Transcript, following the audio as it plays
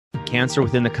cancer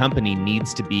within the company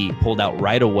needs to be pulled out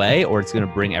right away, or it's going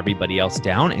to bring everybody else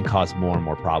down and cause more and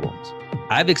more problems.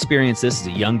 I've experienced this as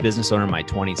a young business owner in my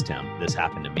 20s, Tim. This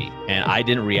happened to me, and I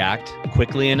didn't react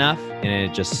quickly enough, and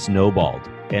it just snowballed.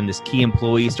 And this key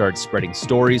employee started spreading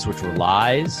stories which were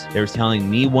lies. They were telling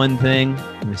me one thing,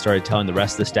 and they started telling the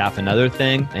rest of the staff another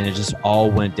thing, and it just all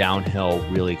went downhill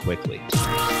really quickly.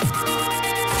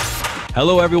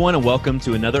 Hello, everyone, and welcome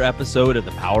to another episode of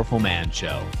The Powerful Man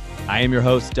Show. I am your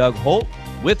host, Doug Holt,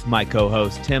 with my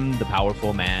co-host, Tim, the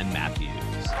Powerful Man Matthews.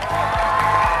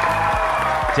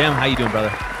 Tim, how you doing,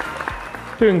 brother?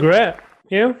 Doing great.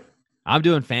 You? I'm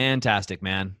doing fantastic,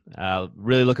 man.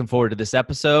 Really looking forward to this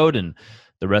episode and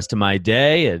the rest of my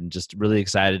day, and just really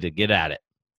excited to get at it.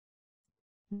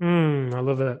 I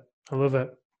love it. I love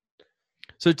it.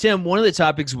 So, Tim, one of the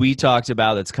topics we talked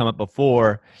about that's come up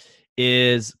before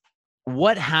is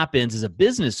what happens as a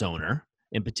business owner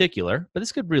in particular, but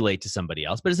this could relate to somebody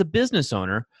else, but as a business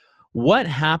owner, what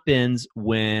happens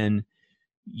when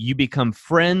you become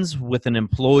friends with an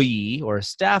employee or a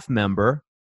staff member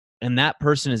and that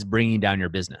person is bringing down your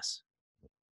business?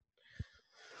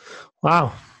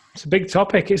 Wow. It's a big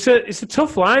topic. It's a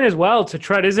tough line as well to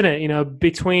tread, isn't it? You know,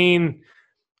 between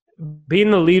being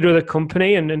the leader of the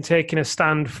company and taking a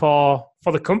stand for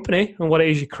the company and what it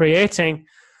is you're creating,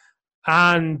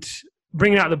 and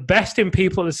bringing out the best in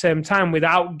people at the same time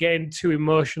without getting too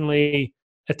emotionally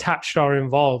attached or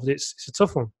involved. It's a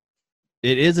tough one.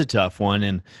 It is a tough one,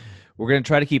 and we're going to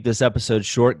try to keep this episode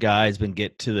short, guys, and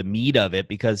get to the meat of it,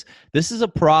 because this is a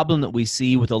problem that we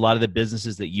see with a lot of the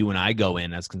businesses that you and I go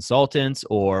in as consultants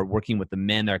or working with the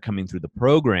men that are coming through the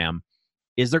program.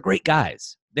 Is they're great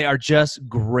guys. They are just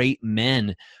great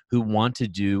men who want to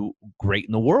do great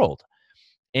in the world.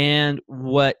 And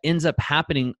what ends up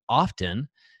happening often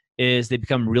is they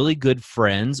become really good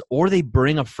friends, or they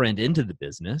bring a friend into the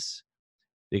business.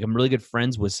 They become really good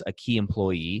friends with a key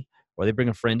employee, or they bring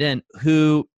a friend in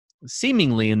who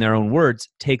seemingly, in their own words,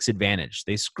 takes advantage.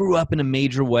 They screw up in a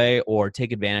major way or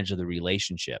take advantage of the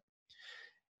relationship.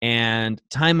 And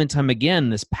time again,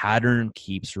 this pattern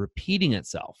keeps repeating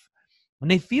itself. When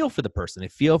they feel for the person, they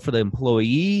feel for the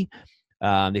employee,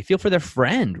 they feel for their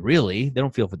friend, really. They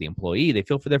don't feel for the employee. They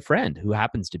feel for their friend who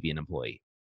happens to be an employee.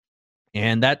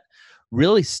 And that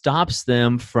really stops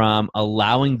them from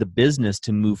allowing the business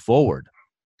to move forward.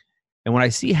 And what I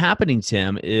see happening,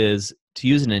 Tim, is, to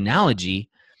use an analogy,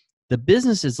 the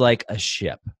business is like a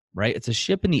ship, right? It's a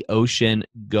ship in the ocean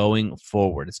going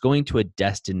forward. It's going to a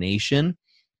destination,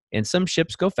 and some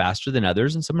ships go faster than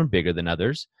others, and some are bigger than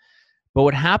others. But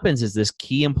what happens is this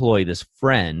key employee, this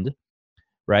friend,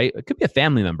 right? It could be a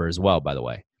family member as well, by the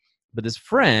way. But this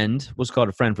friend, we'll call it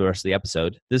a friend for the rest of the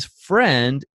episode. This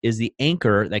friend is the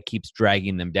anchor that keeps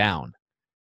dragging them down.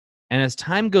 And as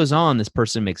time goes on, this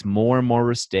person makes more and more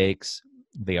mistakes.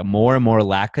 They get more and more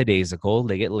lackadaisical.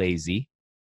 They get lazy.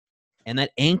 And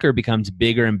that anchor becomes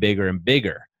bigger and bigger and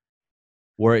bigger,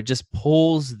 where it just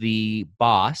pulls the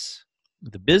boss,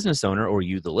 the business owner, or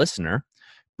you, the listener,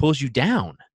 pulls you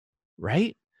down,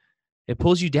 right? It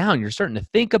pulls you down. You're starting to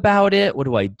think about it. What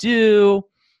do I do?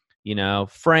 You know,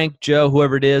 Frank, Joe,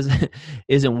 whoever it is,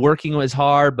 isn't working as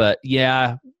hard, but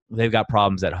yeah, they've got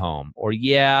problems at home. Or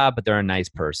yeah, but they're a nice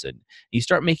person. You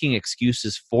start making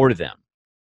excuses for them.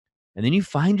 And then you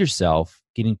find yourself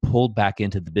getting pulled back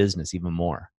into the business even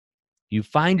more. You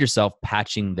find yourself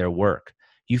patching their work.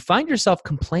 You find yourself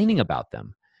complaining about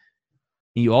them.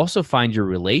 You also find your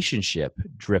relationship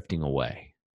drifting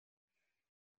away.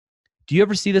 Do you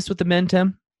ever see this with the men,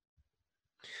 Tim?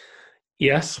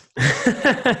 Yes,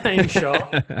 in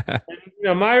short.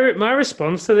 My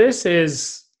response to this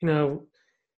is,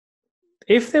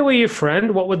 if they were your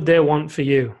friend, what would they want for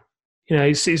you?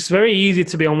 It's very easy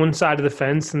to be on one side of the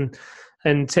fence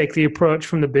and take the approach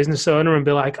from the business owner and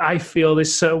be like, I feel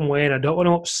this certain way and I don't want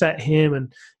to upset him,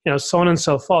 and so on and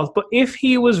so forth. But if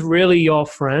he was really your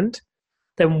friend,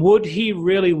 then would he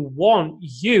really want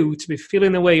you to be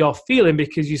feeling the way you're feeling,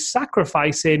 because you're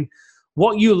sacrificing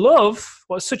what you love,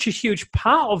 what's such a huge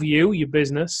part of you, your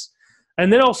business,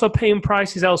 and then also paying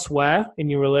prices elsewhere in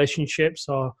your relationships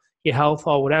or your health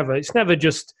or whatever? It's never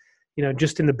just,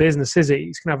 just in the business, is it?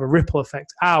 It's going to have a ripple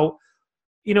effect out.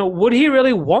 Would he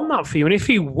really want that for you? And if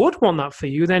he would want that for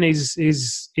you, then is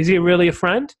he really a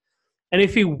friend? And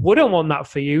if he wouldn't want that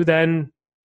for you, then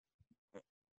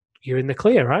you're in the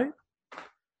clear, right?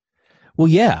 Well,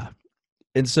 yeah.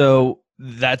 And so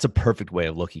that's a perfect way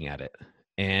of looking at it.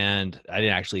 And I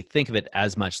didn't actually think of it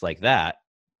as much like that.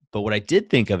 But what I did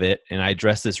think of it, and I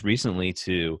addressed this recently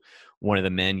to one of the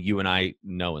men you and I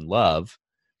know and love,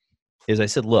 is I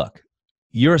said, look,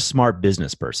 you're a smart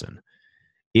business person.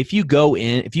 If you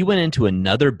went into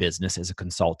another business as a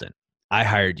consultant, I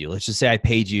hired you. Let's just say I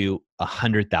paid you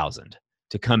 $100,000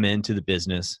 to come into the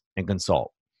business and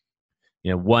consult.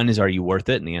 One is, are you worth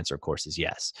it? And the answer, of course, is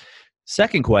yes.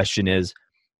 Second question is,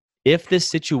 if this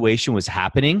situation was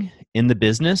happening in the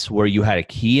business where you had a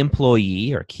key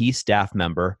employee or key staff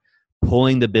member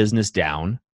pulling the business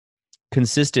down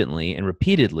consistently and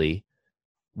repeatedly,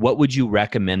 what would you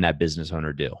recommend that business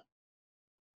owner do?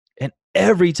 And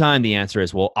every time the answer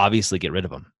is, well, obviously get rid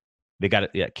of them. They got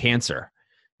cancer,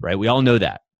 right? We all know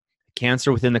that.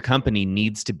 Cancer within the company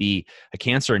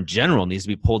cancer in general needs to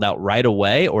be pulled out right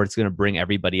away, or it's going to bring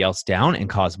everybody else down and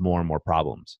cause more and more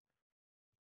problems.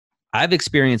 I've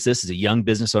experienced this as a young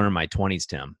business owner in my 20s,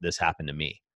 Tim. This happened to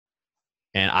me.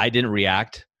 And I didn't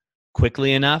react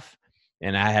quickly enough.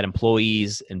 And I had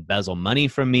employees embezzle money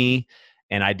from me.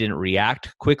 And I didn't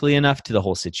react quickly enough to the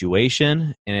whole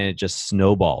situation. And it just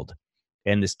snowballed.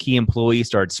 And this key employee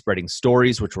started spreading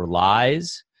stories, which were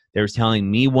lies. They were telling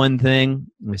me one thing.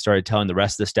 And they started telling the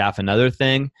rest of the staff another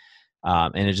thing.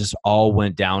 And it just all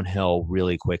went downhill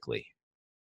really quickly.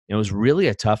 It was really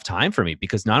a tough time for me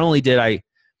because not only did I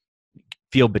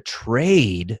feel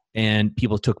betrayed and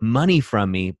people took money from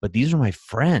me, but these are my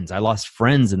friends. I lost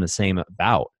friends in the same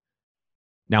bout.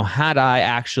 Now, had I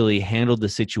actually handled the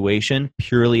situation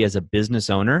purely as a business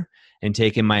owner and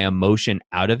taken my emotion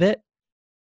out of it,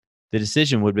 the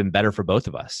decision would have been better for both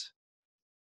of us.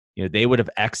 They would have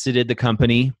exited the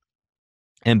company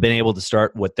and been able to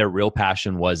start what their real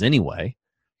passion was anyway,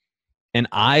 and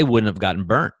I wouldn't have gotten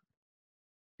burnt.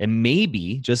 And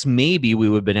maybe, just maybe, we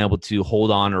would have been able to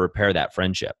hold on or repair that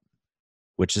friendship,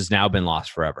 which has now been lost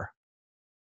forever.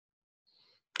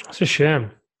 It's a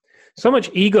shame. So much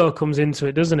ego comes into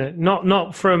it, doesn't it?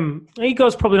 Ego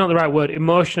is probably not the right word.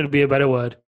 Emotion would be a better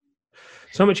word.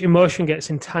 So much emotion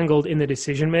gets entangled in the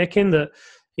decision making that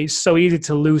it's so easy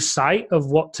to lose sight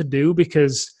of what to do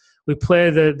because we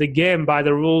play the game by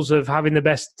the rules of having the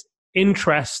best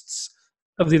interests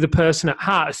of the other person at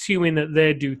heart, assuming that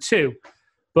they do too.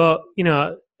 But,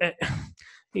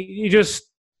 you just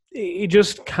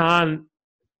can't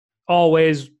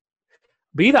always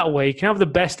be that way. You can have the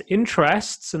best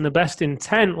interests and the best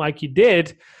intent like you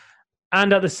did,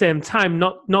 and at the same time,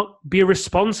 not be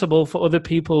responsible for other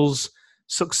people's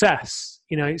success.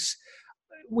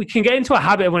 We can get into a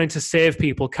habit of wanting to save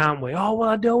people, can't we? Oh, well,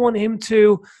 I don't want him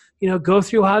to, go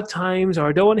through hard times, or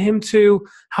I don't want him to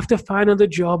have to find another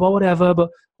job or whatever. But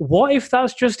what if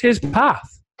that's just his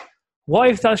path? What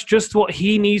if that's just what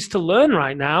he needs to learn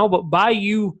right now? But by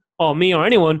you or me or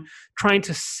anyone trying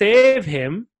to save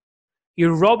him,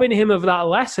 you're robbing him of that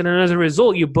lesson. And as a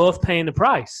result, you're both paying the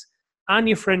price. And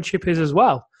your friendship is as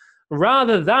well.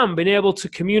 Rather than being able to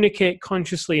communicate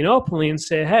consciously and openly and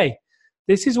say, hey,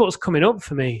 this is what's coming up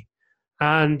for me.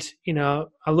 And, I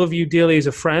love you dearly as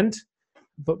a friend.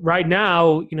 But right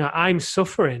now, I'm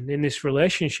suffering in this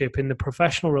relationship, in the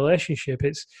professional relationship.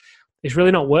 It's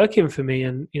really not working for me.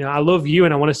 And, I love you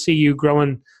and I want to see you grow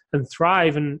and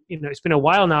thrive. And, it's been a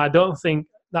while now. I don't think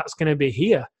that's going to be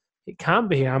here. It can't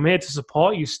be here. I'm here to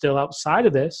support you still outside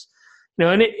of this.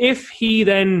 And if he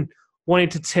then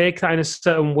wanted to take that in a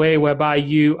certain way whereby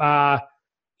you are,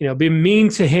 being mean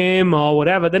to him or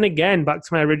whatever, then again, back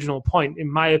to my original point,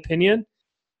 in my opinion,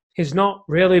 he's not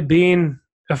really being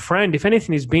a friend. If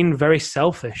anything, he's being very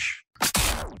selfish.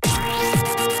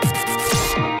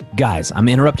 Guys, I'm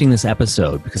interrupting this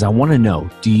episode because I want to know,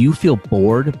 do you feel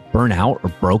bored, burnt out,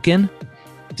 or broken?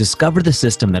 Discover the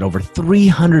system that over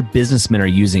 300 businessmen are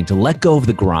using to let go of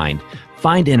the grind,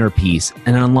 find inner peace,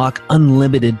 and unlock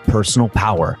unlimited personal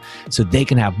power so they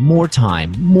can have more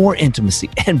time, more intimacy,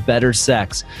 and better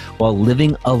sex while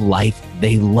living a life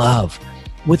they love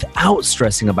without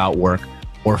stressing about work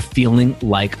or feeling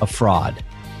like a fraud.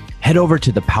 Head over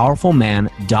to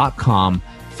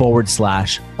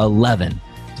thepowerfulman.com/11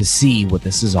 to see what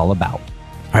this is all about.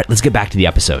 All right, let's get back to the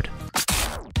episode.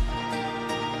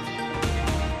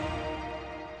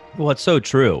 Well, it's so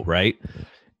true, right?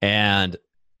 And,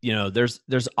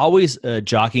 there's always a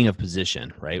jockeying of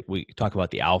position, right? We talk about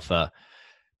the alpha,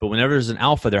 but whenever there's an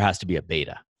alpha, there has to be a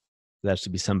beta. There has to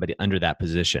be somebody under that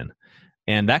position.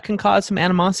 And that can cause some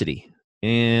animosity.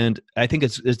 And I think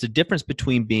there's a difference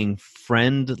between being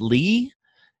friendly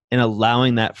and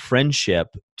allowing that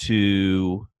friendship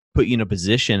to put you in a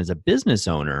position as a business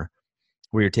owner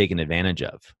where you're taken advantage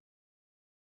of.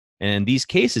 And in these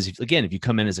cases, if you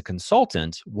come in as a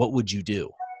consultant, what would you do?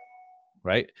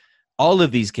 Right? All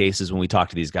of these cases, when we talk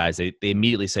to these guys, they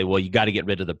immediately say, well, you got to get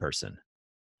rid of the person.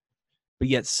 But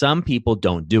yet some people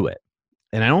don't do it.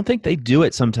 And I don't think they do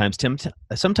it sometimes, Tim.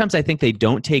 Sometimes I think they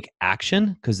don't take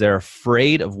action because they're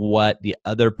afraid of what the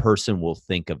other person will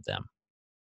think of them.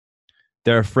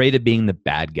 They're afraid of being the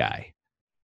bad guy.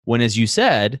 When, as you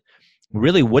said,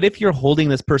 really, what if you're holding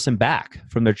this person back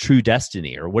from their true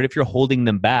destiny? Or what if you're holding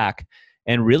them back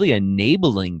and really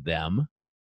enabling them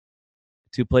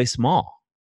to play small?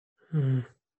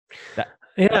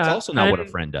 That's also not what a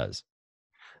friend does.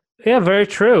 Yeah, very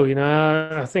true. You know,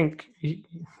 I think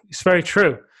it's very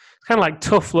true. It's kind of like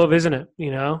tough love, isn't it?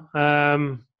 You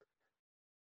know,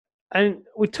 and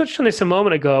we touched on this a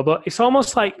moment ago, but it's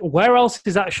almost like, where else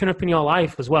is that showing up in your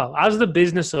life as well? As the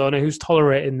business owner who's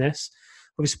tolerating this,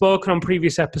 we've spoken on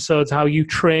previous episodes how you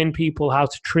train people how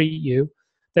to treat you.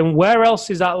 Then where else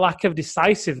is that lack of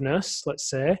decisiveness, let's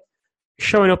say,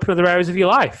 showing up in other areas of your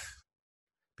life?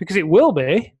 Because it will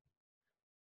be.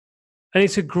 And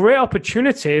it's a great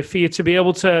opportunity for you to be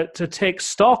able to take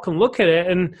stock and look at it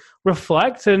and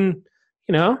reflect and,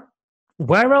 you know,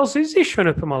 where else is this showing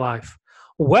up in my life?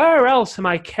 Where else am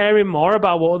I caring more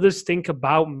about what others think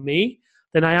about me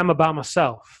than I am about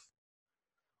myself?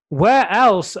 Where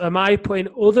else am I putting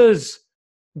others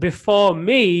before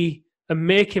me and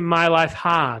making my life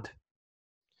hard?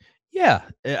 Yeah,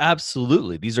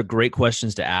 absolutely. These are great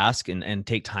questions to ask and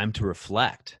take time to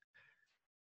reflect.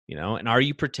 You know, and are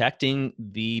you protecting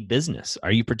the business?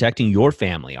 Are you protecting your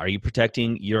family? Are you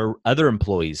protecting your other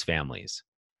employees' families?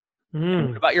 And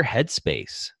what about your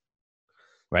headspace?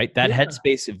 Right? That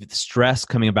headspace of stress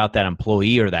coming about that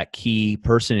employee or that key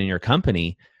person in your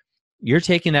company, you're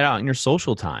taking that out in your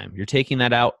social time. You're taking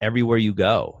that out everywhere you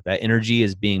go. That energy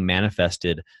is being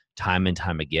manifested time and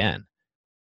time again.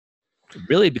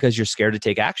 Really because you're scared to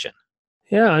take action.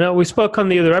 Yeah, I know. We spoke on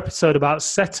the other episode about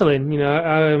settling, you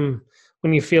know,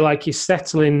 when you feel like you're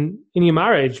settling in your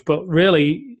marriage, but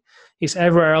really it's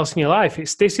everywhere else in your life.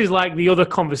 This is like the other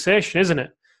conversation, isn't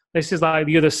it? This is like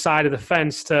the other side of the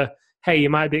fence to, hey, you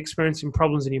might be experiencing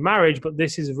problems in your marriage, but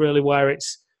this is really where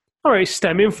it's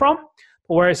stemming from,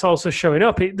 but where it's also showing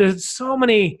up. There's so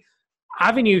many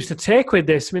avenues to take with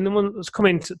this. I mean, the one that's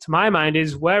coming to my mind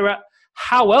is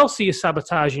how else are you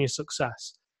sabotaging your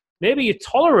success? Maybe you're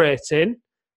tolerating.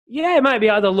 Yeah, it might be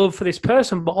out of love for this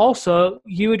person, but also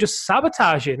you are just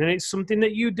sabotaging, and it's something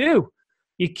that you do.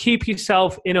 You keep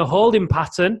yourself in a holding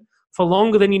pattern for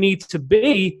longer than you need to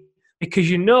be because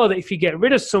you know that if you get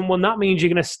rid of someone, that means you're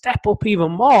going to step up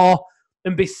even more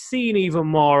and be seen even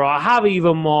more or have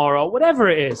even more or whatever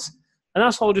it is. And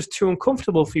that's all just too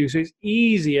uncomfortable for you. So it's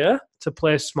easier to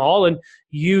play small and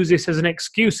use this as an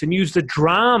excuse and use the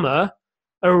drama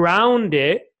around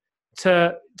it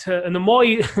and the more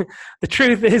you, the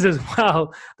truth is as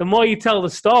well, the more you tell the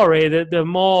story, the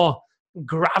more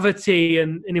gravity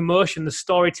and emotion the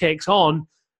story takes on.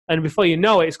 And before you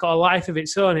know it, it's got a life of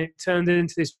its own. It turned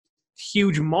into this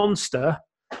huge monster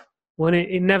when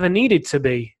it never needed to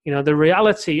be. You know, the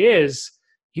reality is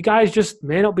you guys just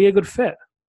may not be a good fit.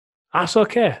 That's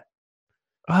okay.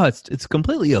 Oh, it's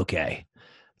completely okay.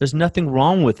 There's nothing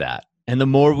wrong with that. And the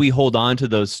more we hold on to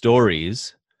those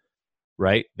stories,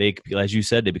 right? They, as you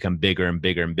said, they become bigger and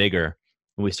bigger and bigger.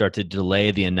 And we start to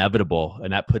delay the inevitable.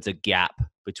 And that puts a gap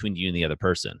between you and the other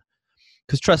person.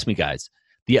 Because trust me, guys,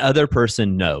 the other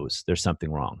person knows there's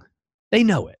something wrong. They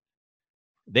know it.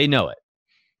 They know it.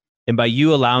 And by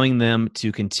you allowing them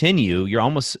to continue, you're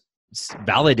almost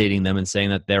validating them and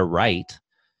saying that they're right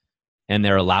and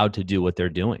they're allowed to do what they're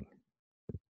doing.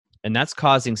 And that's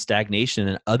causing stagnation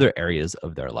in other areas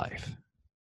of their life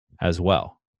as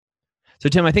well. So,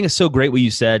 Tim, I think it's so great what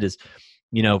you said is,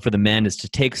 you know, for the men is to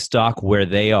take stock where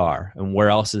they are and where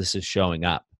else this is showing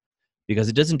up. Because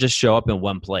it doesn't just show up in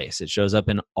one place. It shows up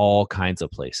in all kinds of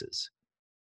places.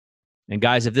 And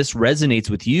guys, if this resonates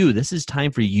with you, this is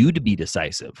time for you to be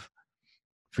decisive,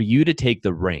 for you to take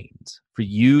the reins, for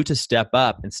you to step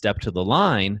up and step to the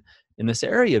line in this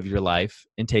area of your life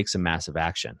and take some massive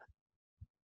action.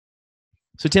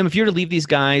 So, Tim, if you were to leave these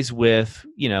guys with,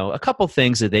 you know, a couple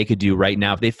things that they could do right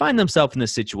now, if they find themselves in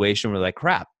this situation where they're like,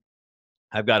 crap,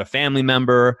 I've got a family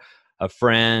member, a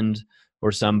friend,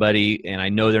 or somebody, and I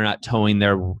know they're not towing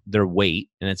their weight,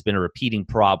 and it's been a repeating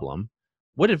problem,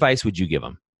 what advice would you give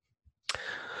them?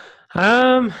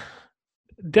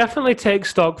 Definitely take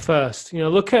stock first. You know,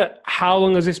 look at how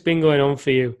long has this been going on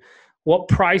for you? What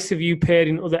price have you paid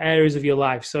in other areas of your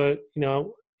life? So, you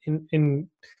know, in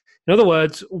other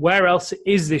words, where else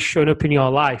is this showing up in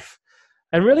your life?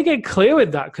 And really get clear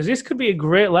with that, because this could be a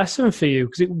great lesson for you,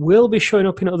 because it will be showing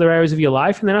up in other areas of your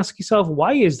life. And then ask yourself,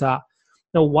 why is that?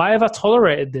 Now, why have I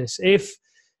tolerated this?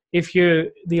 If you're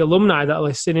the alumni that are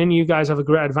listening, you guys have a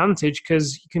great advantage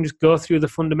because you can just go through the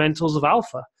fundamentals of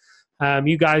alpha.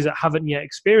 You guys that haven't yet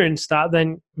experienced that,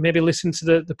 then maybe listen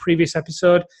to the previous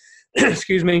episode,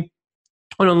 excuse me,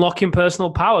 on unlocking personal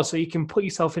power, so you can put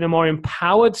yourself in a more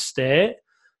empowered state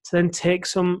to then take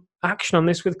some action on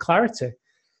this with clarity.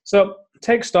 So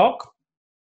take stock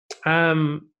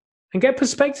and get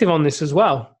perspective on this as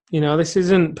well. This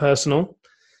isn't personal.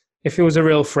 If he was a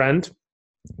real friend,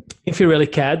 if he really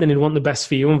cared, then he'd want the best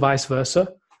for you and vice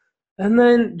versa. And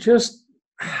then just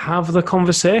have the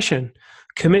conversation.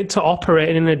 Commit to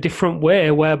operating in a different way,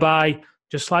 whereby,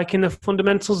 just like in the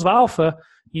fundamentals of alpha,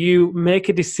 you make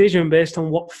a decision based on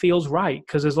what feels right.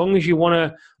 Because as long as you want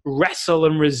to wrestle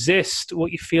and resist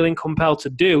what you're feeling compelled to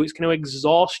do, it's going to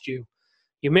exhaust you.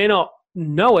 You may not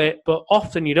know it, but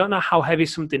often you don't know how heavy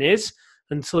something is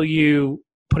until you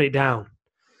put it down.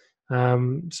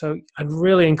 So I'd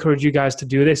really encourage you guys to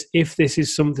do this if this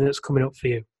is something that's coming up for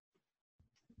you.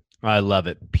 I love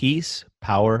it. Peace,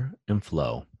 power, and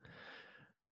flow.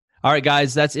 All right,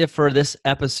 guys, that's it for this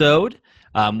episode.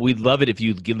 We'd love it if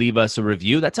you could leave us a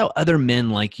review. That's how other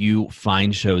men like you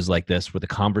find shows like this, where the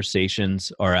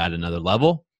conversations are at another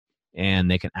level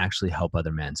and they can actually help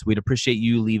other men. So we'd appreciate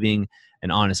you leaving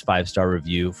an honest 5-star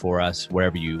review for us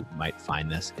wherever you might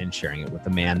find this, and sharing it with a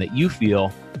man that you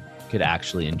feel could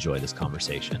actually enjoy this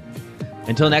conversation.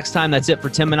 Until next time, that's it for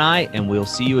Tim and I, and we'll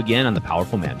see you again on The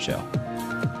Powerful Man Show.